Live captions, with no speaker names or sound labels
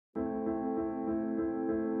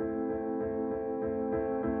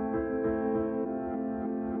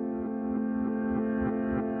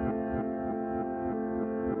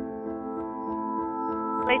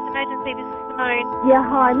Police Emergency, this is Simone. Yeah,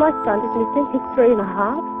 hi. My son is missing. He's 3 and a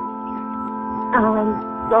half.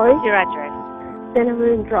 Sorry. What's your address?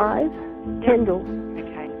 Benaroon Drive, Kendall.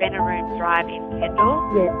 Okay, Benaroon Drive in Kendall?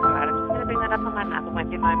 Yeah. Alright, I'm just going to bring that up on my map. It won't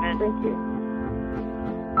be a moment. Thank you.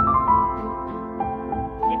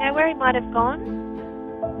 Do you know where he might have gone?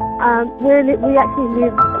 We actually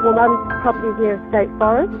live, well, Mum's property is near a state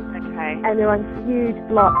forest. Okay. And they're on huge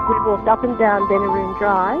blocks. We've walked up and down Benaroon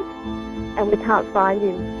Drive, and we can't find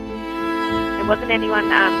him. There wasn't anyone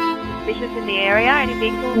suspicious in the area? Any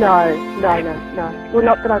vehicles? No. Well,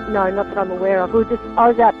 not that I'm aware of. I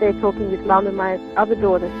was out there talking with Mum and my other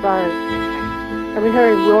daughter, so, and we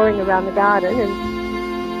heard him roaring around the garden,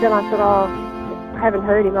 and then I thought, I haven't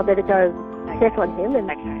heard him. I better go check on him and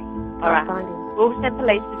All right. find him. We'll send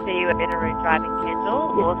police to see you at Benaroon Drive in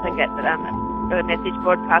Kendall. We'll also get a message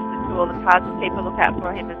broadcasted to all the cars and people look out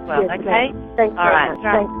for him as well. Yes, okay? Thanks all very right.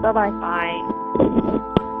 much. Thanks. Bye-bye.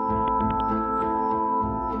 Bye.